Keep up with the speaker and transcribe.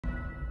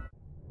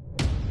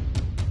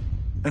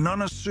An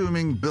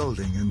unassuming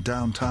building in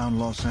downtown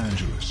Los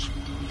Angeles,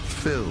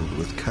 filled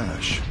with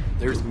cash.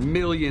 There's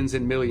millions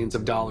and millions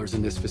of dollars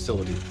in this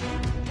facility.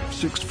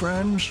 6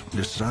 friends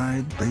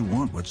decide they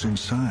want what's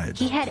inside.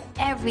 He had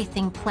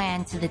everything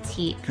planned to the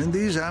T. Can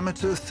these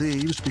amateur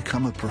thieves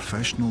become a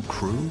professional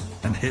crew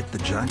and hit the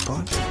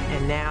jackpot?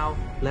 And now,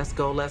 let's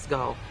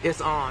go.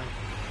 It's on.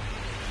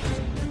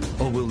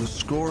 Or will the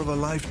score of a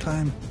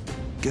lifetime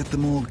get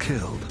them all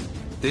killed?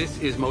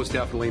 This is most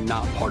definitely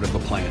not part of the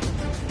plan.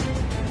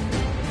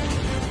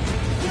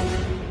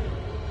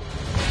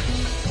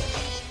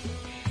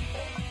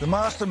 The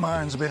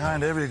masterminds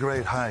behind every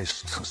great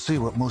heist see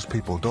what most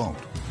people don't.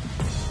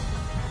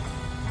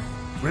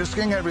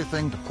 Risking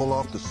everything to pull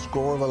off the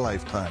score of a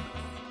lifetime.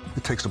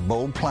 It takes a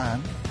bold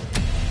plan,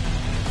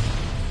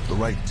 the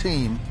right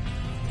team,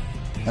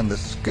 and the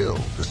skill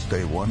to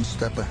stay one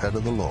step ahead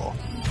of the law.